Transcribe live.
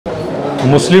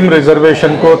मुस्लिम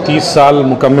reservation को 30 साल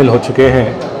मुकम्मिल हो चुके हैं।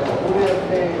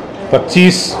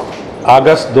 25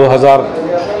 अगस्त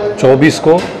 2024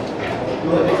 को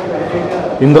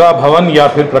इंदिरा भवन या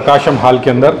फिर प्रकाशम हॉल के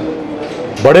अंदर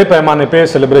बड़े पैमाने पे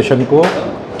सेलिब्रेशन को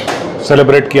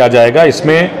सेलिब्रेट किया जाएगा।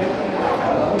 इसमें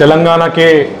तेलंगाना के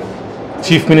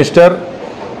चीफ मिनिस्टर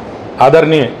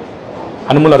आदरणीय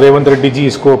अनुमुला रेवंत रेड्डी जी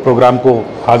इसको प्रोग्राम को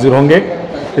हाजिर होंगे।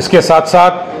 इसके साथ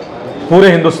साथ पूरे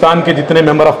हिंदुस्तान के जितने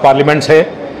मेंबर ऑफ पार्लियामेंट्स हैं,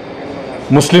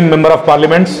 मुस्लिम मेंबर ऑफ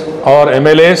पार्लियामेंट्स और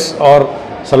एमएलएस और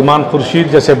सलमान खुर्शीद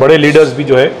जैसे बड़े लीडर्स भी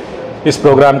जो है इस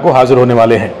प्रोग्राम को हाजिर होने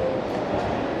वाले हैं।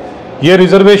 ये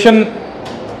रिजर्वेशन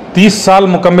 30 साल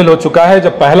मुकम्मिल हो चुका है।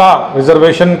 जब पहला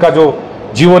रिजर्वेशन का जो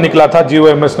जीवो निकला था, जीवो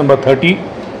एमएस नंबर 30,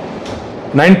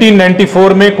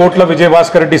 1994 में कोटला विजय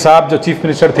भास्कर रेड्डी साहब जो चीफ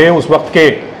मिनिस्टर थे, उस वक्त के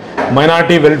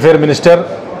माइनॉरिटी वेलफेयर मिनिस्टर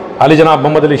अली जनाब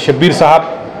मोहम्मद अली शब्बीर साहब,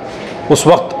 उस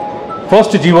वक्त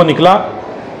फर्स्ट जीवो निकला।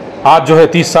 आज जो है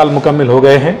 30 साल मुकम्मिल हो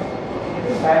गए हैं।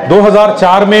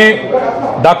 2004 में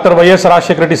डॉक्टर वाईएस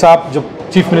राजशेखर रेड्डी साहब जो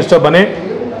चीफ मिनिस्टर बने,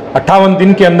 58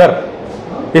 दिन के अंदर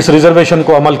इस रिजर्वेशन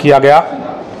को अमल किया गया।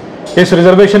 इस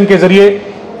रिजर्वेशन के ज़रिए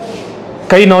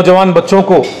कई नौजवान बच्चों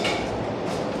को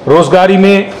रोज़गारी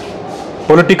में,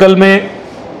 पॉलिटिकल में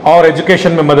और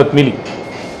एजुकेशन में मदद मिली।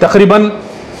 तकरीबन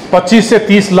 25 से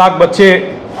 30 लाख बच्चे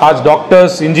आज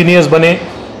डॉक्टर्स, इंजीनियर्स बने।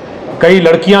 कई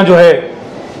लड़कियां जो है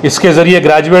इसके ज़रिए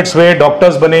ग्रेजुएट्स हुए,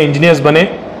 डॉक्टर्स बने, इंजीनियर्स बने।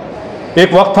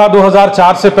 एक वक्त था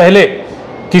 2004 से पहले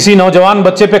किसी नौजवान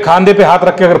बच्चे पे खांधे पे हाथ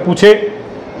रख के अगर पूछे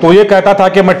तो ये कहता था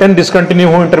कि मैं 10 डिसकंटिन्यू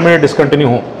हूँ, इंटरमीडिएट डिसकंटिन्यू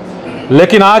हूँ।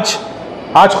 लेकिन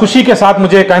आज खुशी के साथ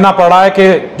मुझे कहना पड़ रहा है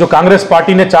कि जो कांग्रेस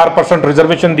पार्टी ने 4%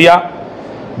 रिजर्वेशन दिया,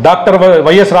 डॉक्टर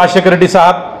वाईएस राजशेखर रेड्डी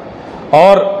साहब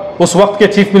और उस वक्त के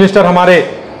चीफ मिनिस्टर हमारे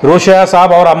रोशैया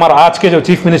साहब और हमारे आज के जो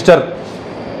चीफ मिनिस्टर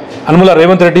अनुमुला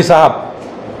रेवंत रेड्डी साहब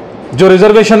जो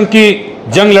रिजर्वेशन की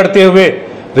जंग लड़ते हुए,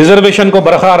 रिजर्वेशन को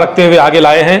बरकरार रखते हुए आगे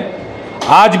लाए हैं।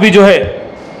 आज भी जो है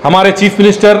हमारे चीफ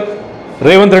मिनिस्टर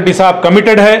रेवंत रेड्डी साहब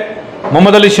कमिटेड है।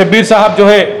 मोहम्मद अली शब्बीर साहब जो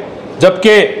है,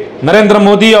 जबकि नरेंद्र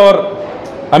मोदी और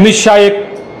अमित शाह एक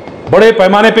बड़े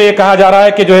पैमाने पे ये कहा जा रहा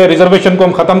है कि जो है रिजर्वेशन को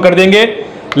हम ख़त्म कर देंगे,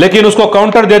 लेकिन उसको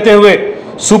काउंटर देते हुए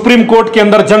सुप्रीम कोर्ट के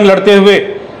अंदर जंग लड़ते हुए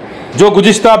जो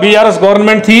गुज़िश्ता बीआरएस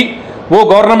गवर्नमेंट थी, वो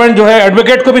गवर्नमेंट जो है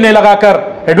एडवोकेट को भी नहीं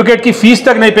लगाकर एडवोकेट की फीस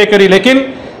तक नहीं पे करी। लेकिन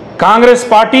कांग्रेस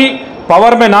पार्टी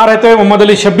पावर में ना रहते हुए मोहम्मद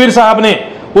अली शब्बीर साहब ने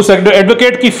उस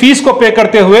एडवोकेट की फीस को पे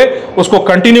करते हुए उसको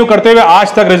कंटिन्यू करते हुए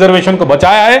आज तक रिजर्वेशन को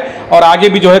बचाया है और आगे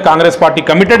भी जो है कांग्रेस पार्टी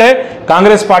कमिटेड है।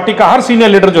 कांग्रेस पार्टी का हर सीनियर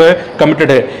लीडर जो है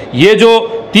कमिटेड है। ये जो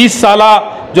 30 साला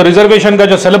जो रिजर्वेशन का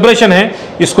जो सेलिब्रेशन है,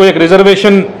 इसको एक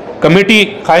रिजर्वेशन कमेटी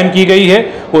कायम की गई है।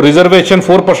 वो रिजर्वेशन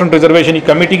 4% रिजर्वेशन की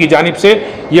कमेटी की जानिब से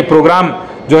ये प्रोग्राम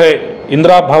जो है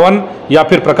इंदिरा भवन या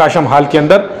फिर प्रकाशम हॉल के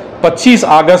अंदर 25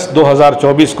 अगस्त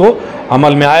 2024 को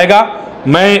अमल में आएगा।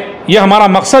 ये हमारा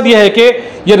मकसद ये है कि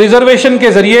ये रिजर्वेशन के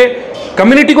ज़रिए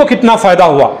कम्युनिटी को कितना फ़ायदा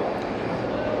हुआ।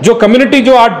 जो कम्युनिटी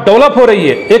जो आज डेवलप हो रही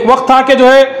है, एक वक्त था कि जो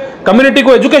है कम्युनिटी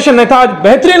को एजुकेशन नहीं था, आज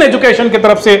बेहतरीन एजुकेशन की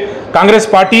तरफ से कांग्रेस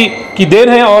पार्टी की देन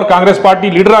है और कांग्रेस पार्टी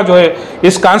लीडर जो है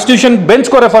इस कॉन्स्टिट्यूशन बेंच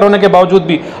को रेफर होने के बावजूद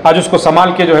भी आज उसको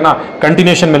संभाल के जो है ना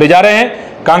कंटिन्यूएशन में ले जा रहे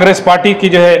हैं। कांग्रेस पार्टी की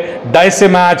जो है डाइस से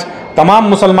मैं आज तमाम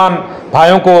मुसलमान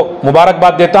भाइयों को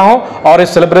मुबारकबाद देता हूं और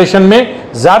इस सेलिब्रेशन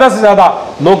में ज़्यादा से ज़्यादा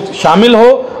लोग शामिल हो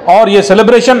और ये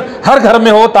सेलिब्रेशन हर घर में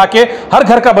हो ताकि हर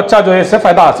घर का बच्चा जो है इससे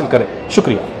फ़ायदा हासिल करे।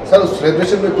 शुक्रिया सर। उस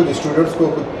सेलिब्रेशन में कुछ स्टूडेंट्स को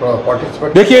कुछ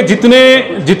पार्टिसिपेट, देखिए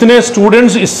जितने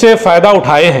स्टूडेंट्स इससे फ़ायदा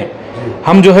उठाए हैं,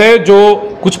 हम जो है जो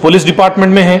कुछ पुलिस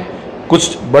डिपार्टमेंट में हैं,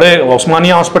 कुछ बड़े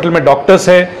उस्मानिया हॉस्पिटल में डॉक्टर्स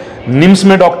है, निम्स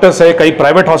में डॉक्टर्स है, कई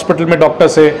प्राइवेट हॉस्पिटल में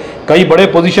डॉक्टर्स है, कई बड़े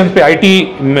पोजीशन पे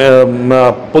आईटी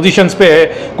पोजीशंस पे है,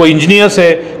 कोई इंजीनियर्स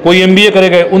है, कोई एमबीए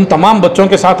करेगा। उन तमाम बच्चों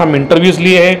के साथ हम इंटरव्यूज़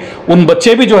लिए हैं। उन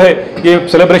बच्चे भी जो है ये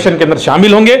सेलिब्रेशन के अंदर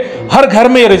शामिल होंगे। हर घर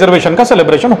में ये रिजर्वेशन का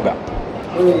सेलिब्रेशन होगा।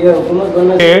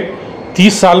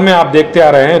 30 साल में आप देखते आ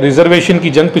रहे हैं रिजर्वेशन की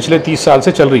जंग पिछले 30 साल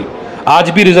से चल रही। आज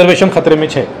भी रिजर्वेशन खतरे में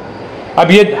है।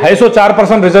 अब ये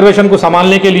 4% रिजर्वेशन को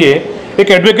संभालने के लिए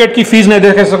एक एडवोकेट की फीस नहीं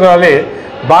दे सकने वाले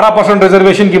 12%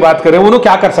 रिजर्वेशन की बात करें, उन्होंने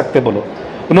क्या कर सकते बोलो?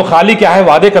 उन्होंने खाली क्या है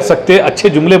वादे कर सकते, अच्छे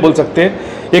जुमले बोल सकते।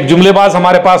 एक जुमलेबाज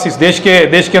हमारे पास इस देश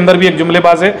के अंदर भी एक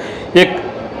जुमलेबाज है, एक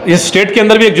इस स्टेट के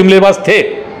अंदर भी एक जुमलेबाज थे।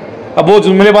 अब वो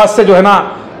जुमलेबाज से जो है ना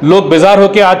लोग बेजार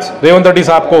होकर आज रेवंत रेड्डी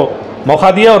साहब को मौका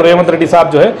दिया और रेवंत रेड्डी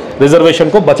साहब जो है रिजर्वेशन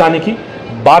को बचाने की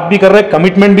बात भी कर रहे,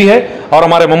 कमिटमेंट भी है और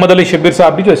हमारे मोहम्मद अली शब्बीर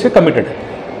साहब भी जो इससे कमिटेड है।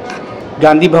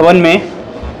 गांधी भवन में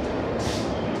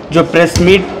जो प्रेस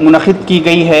मीट मुनक़िद की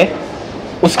गई है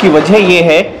उसकी वजह ये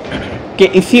है कि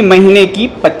इसी महीने की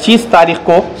 25 तारीख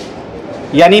को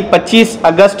यानी 25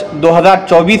 अगस्त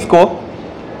 2024 को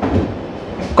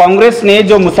कांग्रेस ने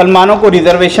जो मुसलमानों को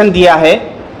रिजर्वेशन दिया है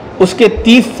उसके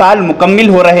 30 साल मुकम्मिल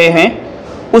हो रहे हैं।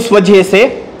 उस वजह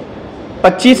से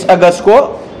 25 अगस्त को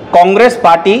कांग्रेस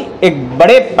पार्टी एक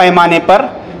बड़े पैमाने पर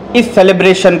इस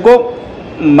सेलिब्रेशन को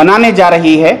मनाने जा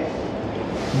रही है,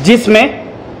 जिसमें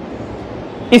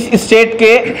इस स्टेट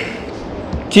के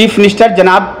चीफ मिनिस्टर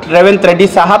जनाब रेवंत रेड्डी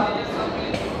साहब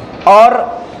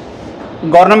और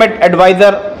गवर्नमेंट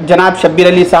एडवाइज़र जनाब शब्बीर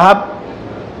अली साहब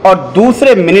और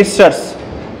दूसरे मिनिस्टर्स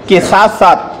के साथ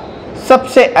साथ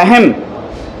सबसे अहम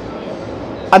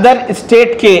अदर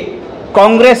स्टेट के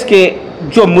कांग्रेस के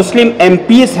जो मुस्लिम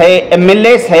एमपीज़ है,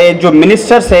 एमएलएस है, जो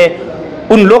मिनिस्टर्स है,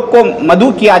 उन लोग को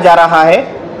मदऊ किया जा रहा है,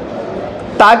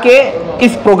 ताकि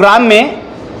इस प्रोग्राम में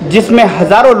जिसमें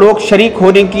हज़ारों लोग शरीक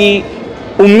होने की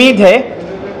उम्मीद है,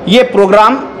 ये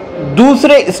प्रोग्राम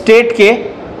दूसरे स्टेट के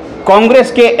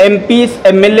कांग्रेस के एमपीज़,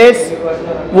 एमएलएस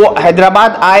वो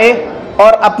हैदराबाद आए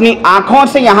और अपनी आँखों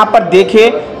से यहाँ पर देखे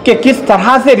कि किस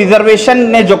तरह से रिजर्वेशन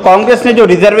ने, जो कांग्रेस ने जो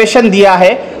रिजर्वेशन दिया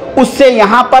है, उससे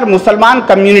यहाँ पर मुसलमान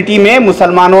कम्युनिटी में,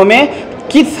 मुसलमानों में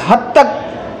किस हद तक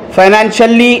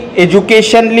फाइनेंशियली,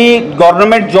 एजुकेशनली,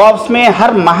 गवर्नमेंट जॉब्स में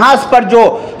हर महाज पर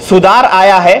जो सुधार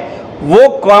आया है,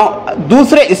 वो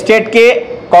दूसरे स्टेट के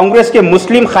कांग्रेस के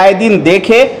मुस्लिम कायदीन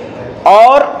देखे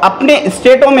और अपने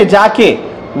स्टेटों में जाके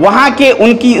वहाँ के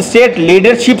उनकी स्टेट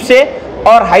लीडरशिप से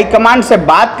और हाईकमांड से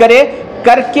बात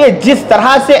करके जिस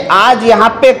तरह से आज यहाँ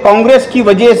पे कांग्रेस की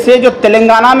वजह से जो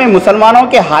तेलंगाना में मुसलमानों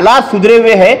के हालात सुधरे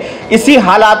हुए हैं, इसी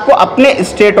हालात को अपने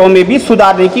स्टेटों में भी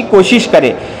सुधारने की कोशिश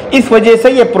करें। इस वजह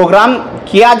से ये प्रोग्राम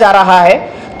किया जा रहा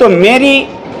है। तो मेरी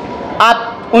आप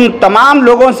उन तमाम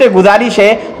लोगों से गुजारिश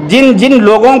है जिन जिन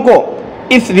लोगों को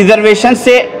इस रिजर्वेशन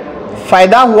से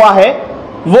फ़ायदा हुआ है,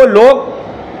 वो लोग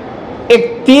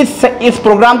इस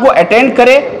प्रोग्राम को अटेंड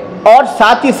करें और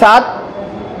साथ ही साथ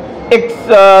एक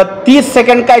 30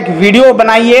 सेकंड का एक वीडियो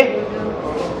बनाइए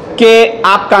कि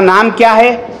आपका नाम क्या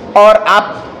है और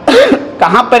आप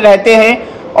कहाँ पर रहते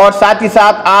हैं, और साथ ही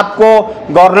साथ आपको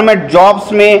गवर्नमेंट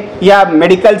जॉब्स में या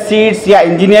मेडिकल सीट्स या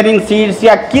इंजीनियरिंग सीट्स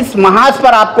या किस महाज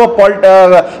पर आपको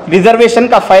रिजर्वेशन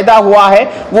का फ़ायदा हुआ है,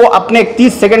 वो अपने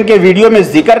 30 सेकंड के वीडियो में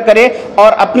जिक्र करें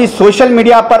और अपनी सोशल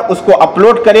मीडिया पर उसको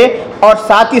अपलोड करें। और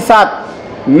साथ ही साथ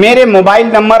मेरे मोबाइल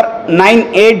नंबर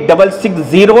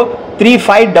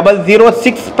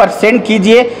 9866035006 पर सेंड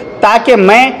कीजिए, ताकि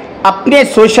मैं अपने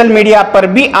सोशल मीडिया पर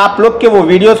भी आप लोग के वो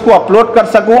वीडियोस को अपलोड कर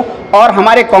सकूं और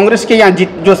हमारे कांग्रेस के यहाँ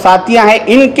जो साथियां हैं,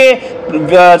 इनके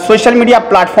सोशल मीडिया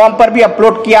प्लेटफॉर्म पर भी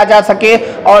अपलोड किया जा सके,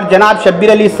 और जनाब शब्बीर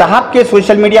अली साहब के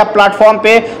सोशल मीडिया प्लेटफॉर्म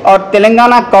पे और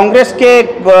तेलंगाना कांग्रेस के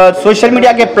सोशल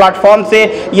मीडिया के प्लेटफॉर्म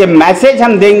से ये मैसेज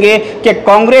हम देंगे कि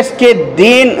कांग्रेस के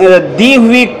दी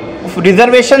हुई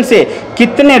रिजर्वेशन से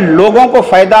कितने लोगों को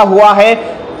फ़ायदा हुआ है,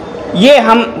 ये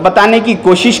हम बताने की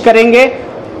कोशिश करेंगे।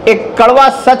 एक कड़वा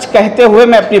सच कहते हुए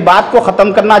मैं अपनी बात को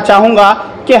ख़त्म करना चाहूँगा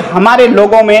कि हमारे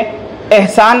लोगों में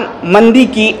एहसान मंदी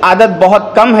की आदत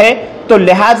बहुत कम है। तो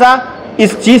लिहाजा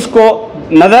इस चीज़ को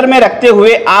नज़र में रखते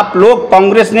हुए आप लोग,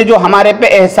 कांग्रेस ने जो हमारे पे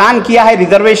एहसान किया है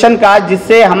रिजर्वेशन का,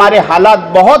 जिससे हमारे हालात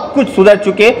बहुत कुछ सुधर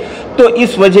चुके, तो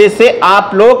इस वजह से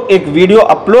आप लोग एक वीडियो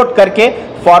अपलोड करके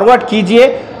फॉरवर्ड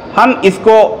कीजिए। हम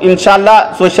इसको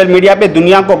इंशाल्लाह सोशल मीडिया पे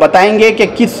दुनिया को बताएंगे कि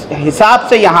किस हिसाब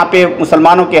से यहाँ पे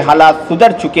मुसलमानों के हालात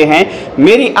सुधर चुके हैं।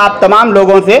 मेरी आप तमाम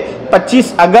लोगों से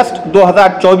 25 अगस्त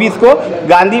 2024 को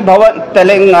गांधी भवन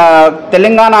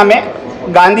तेलंगाना में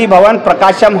गांधी भवन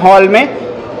प्रकाशम हॉल में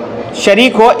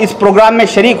शरीक हो, इस प्रोग्राम में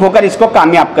शरीक होकर इसको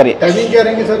कामयाब करें। टाइमिंग क्या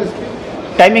रहेंगे सर इसकी?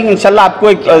 टाइमिंग इंशाल्लाह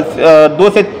आपको 2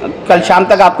 से कल शाम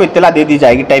तक आपको इत्तला दे दी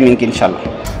जाएगी टाइमिंग की इंशाल्लाह।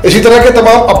 इसी तरह के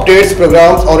तमाम अपडेट्स,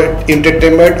 प्रोग्राम्स और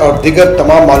एंटरटेनमेंट और दीगर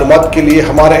तमाम मालूमात के लिए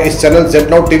हमारे इस चैनल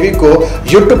Z-Now TV को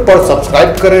YouTube पर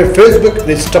सब्सक्राइब करें, फेसबुक,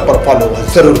 इंस्टा पर फॉलो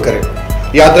जरूर करें।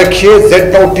 याद रखिए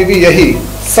Z-Now TV यही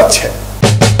सच है।